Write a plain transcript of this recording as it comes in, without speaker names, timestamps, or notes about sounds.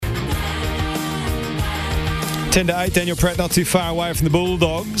10 to 8, Daniel Pratt not too far away from the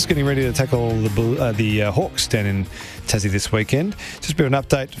Bulldogs, getting ready to tackle the Hawks down in Tassie this weekend. Just a bit of an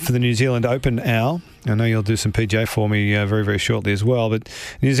update for the New Zealand Open, Al. I know you'll do some PJ for me very, very shortly as well. But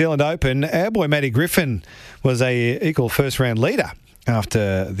New Zealand Open, our boy Matty Griffin was a equal first-round leader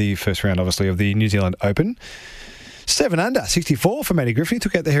after the first round, obviously, of the New Zealand Open. 7 under, 64 for Matty Griffin. He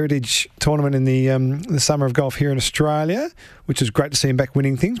took out the Heritage Tournament in the summer of golf here in Australia, which is great to see him back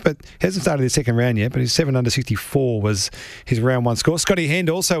winning things, but hasn't started his second round yet, but his 7 under 64 was his round one score. Scotty Hend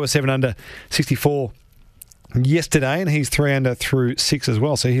also was 7 under 64 yesterday, and he's 3 under through 6 as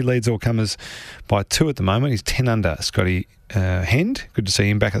well, so he leads all comers by 2 at the moment. He's 10 under, Scotty Hend. Good to see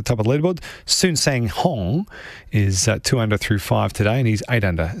him back at the top of the leaderboard. Soon Sang Hong is 2 under through 5 today, and he's 8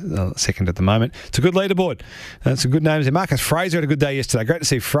 under, second at the moment. It's a good leaderboard. Some good names there. Marcus Fraser had a good day yesterday. Great to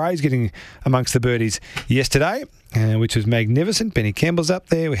see Fraser getting amongst the birdies yesterday, which was magnificent. Benny Campbell's up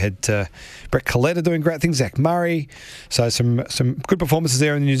there. We had Brett Coletta doing great things, Zach Murray. So some good performances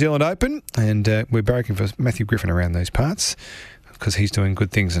there in the New Zealand Open, and we're barracking for Matthew Griffin around those parts because he's doing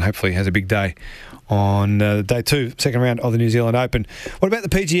good things and hopefully has a big day on day 2, second round of the New Zealand Open. What about the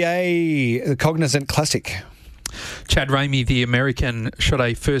PGA, the Cognizant Classic? Chad Ramey, the American, shot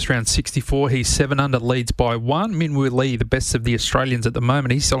a first-round 64. He's 7 under, leads by 1. Minwoo Lee, the best of the Australians at the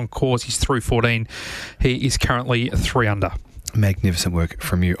moment. He's on course. He's through 14. He is currently 3 under. Magnificent work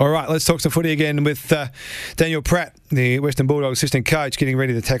from you. All right, let's talk some footy again with Daniel Pratt, the Western Bulldogs assistant coach, getting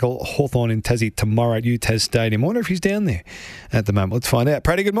ready to tackle Hawthorn in Tassie tomorrow at UTAS Stadium. I wonder if he's down there at the moment. Let's find out.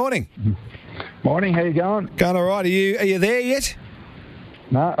 Pratty, good morning. Morning, how you going? Going all right. Are you there yet?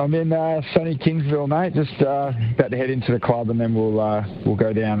 No, I'm in sunny Kingsville, mate. Just about to head into the club, and then we'll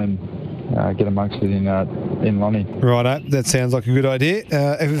go down and get amongst it in Lonnie. Righto, that sounds like a good idea.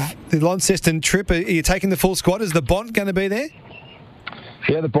 The Launceston trip, are you taking the full squad? Is the Bont going to be there?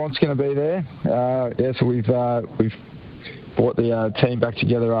 Yeah, the Bont's going to be there. So we've brought the team back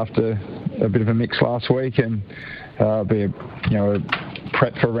together after a bit of a mix last week, and be a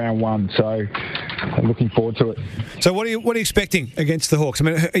prep for round 1. So I'm looking forward to it. So what are you expecting against the Hawks? I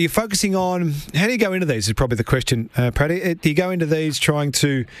mean, are you focusing on, how do you go into these is probably the question, Pratty. Do you go into these trying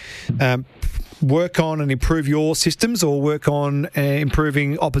to work on and improve your systems, or work on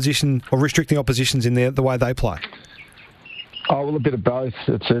improving opposition or restricting oppositions in the way they play? Oh, well, a bit of both.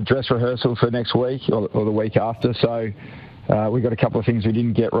 It's a dress rehearsal for next week or the week after. So we got a couple of things we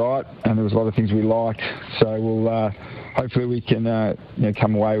didn't get right, and there was a lot of things we liked. So we'll hopefully we can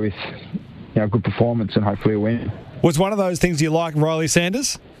come away with a good performance and hopefully a win. Was one of those things you like Riley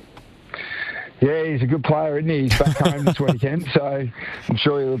Sanders? Yeah, he's a good player, isn't he? He's back home this weekend, so I'm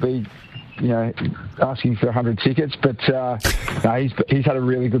sure he'll be asking for 100 tickets. But no, he's had a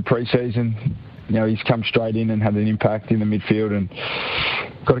really good pre-season. He's come straight in and had an impact in the midfield, and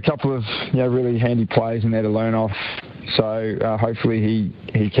got a couple of really handy plays in there to learn off. So hopefully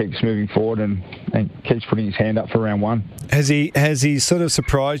he keeps moving forward and keeps putting his hand up for round 1. Has he sort of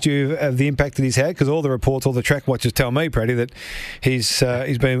surprised you of the impact that he's had? Because all the reports, all the track watchers tell me, Pratty, that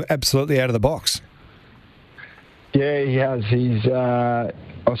he's been absolutely out of the box. Yeah, he has. He's I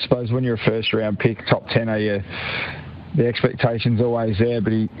suppose when you're a first round pick, top 10, the expectation's always there,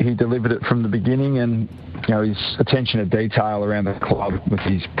 but he delivered it from the beginning, and his attention to detail around the club with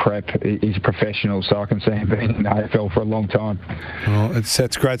his prep, he's a professional, so I can see him being in the AFL for a long time. Well,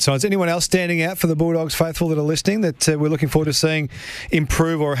 that's great signs. Anyone else standing out for the Bulldogs faithful that are listening that we're looking forward to seeing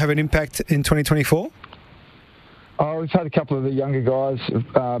improve or have an impact in 2024? Oh, we've had a couple of the younger guys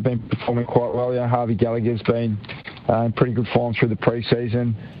have been performing quite well. Harvey Gallagher's been in pretty good form through the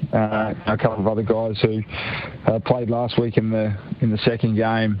pre-season. A couple of other guys who played last week in the second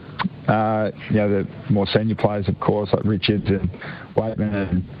game. The more senior players, of course, like Richards and Waitman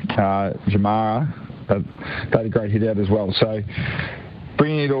and Jamara, they had a great hit out as well. So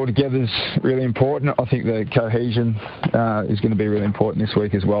bringing it all together is really important. I think the cohesion is going to be really important this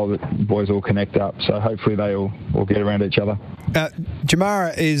week as well, that the boys all connect up. So hopefully they all get around each other.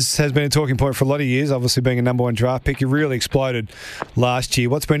 Jamara has been a talking point for a lot of years, obviously being a number 1 draft pick. He really exploded last year.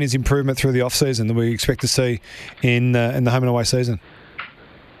 What's been his improvement through the off-season that we expect to see in the home and away season?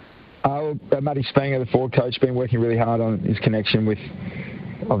 Matty Spanger, the forward coach, been working really hard on his connection with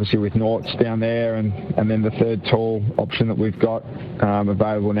Norts down there, and then the third tall option that we've got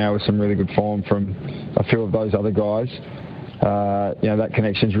available now with some really good form from a few of those other guys. That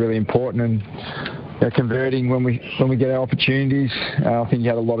connection is really important, and converting when we get our opportunities. I think he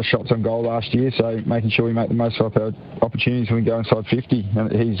had a lot of shots on goal last year, so making sure we make the most of our opportunities when we go inside 50.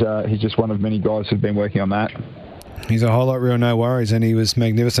 And he's just one of many guys who've been working on that. He's a highlight reel, no worries, and he was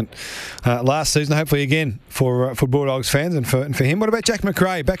magnificent last season. Hopefully again for Bulldogs fans and for him. What about Jack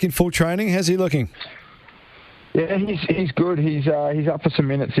McRae back in full training? How's he looking? Yeah, he's good. He's up for some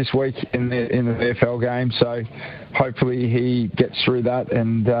minutes this week in the VFL game, so hopefully he gets through that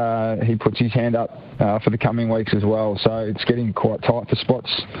and he puts his hand up for the coming weeks as well. So it's getting quite tight for spots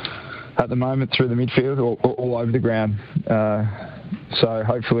at the moment through the midfield, all over the ground. So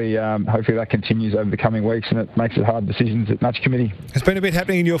hopefully that continues over the coming weeks, and it makes it hard decisions at match committee. There's been a bit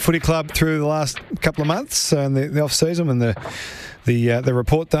happening in your footy club through the last couple of months, in the off season, and the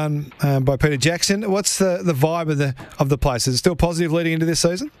report done by Peter Jackson. What's the vibe of the place? Is it still positive leading into this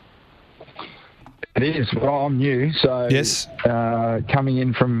season? It is. Well, I'm new, so yes. Coming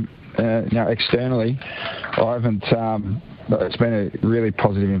in from externally, I haven't. It's been a really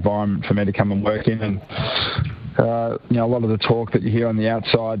positive environment for me to come and work in, and a lot of the talk that you hear on the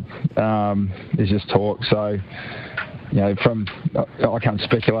outside is just talk. So, I can't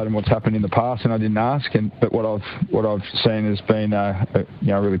speculate on what's happened in the past, and I didn't ask. But what I've seen has been a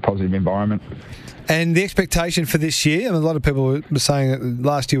really positive environment. And the expectation for this year, a lot of people were saying that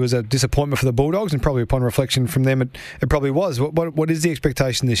last year was a disappointment for the Bulldogs, and probably upon reflection from them, it probably was. What is the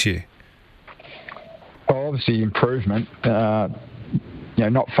expectation this year? Well, obviously improvement.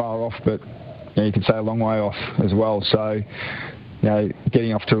 Not far off, but you could say a long way off as well. So,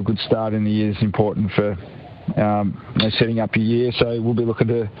 getting off to a good start in the year is important for setting up your year. So we'll be looking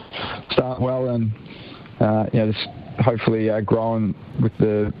to start well and just hopefully growing with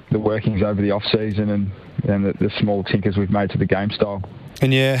the workings over the off season and the small tinkers we've made to the game style.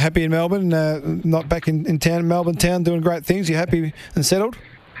 And you're happy in Melbourne, not back in town, Melbourne town, doing great things. You happy and settled?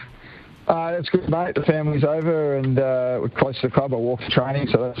 That's good, mate. The family's over and we're close to the club. I walk to training,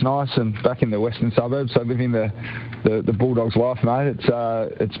 so that's nice. And back in the western suburbs, so living the Bulldogs life, mate.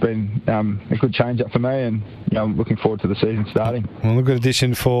 It's been a good change up for me, and I'm looking forward to the season starting. Well, a good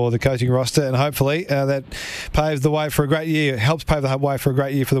addition for the coaching roster, and hopefully that paves the way for a great year. Helps pave the way for a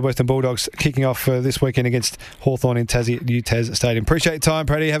great year for the Western Bulldogs, kicking off this weekend against Hawthorn in Tassie at UTAS Stadium. Appreciate your time,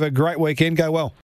 Pratty. Have a great weekend. Go well.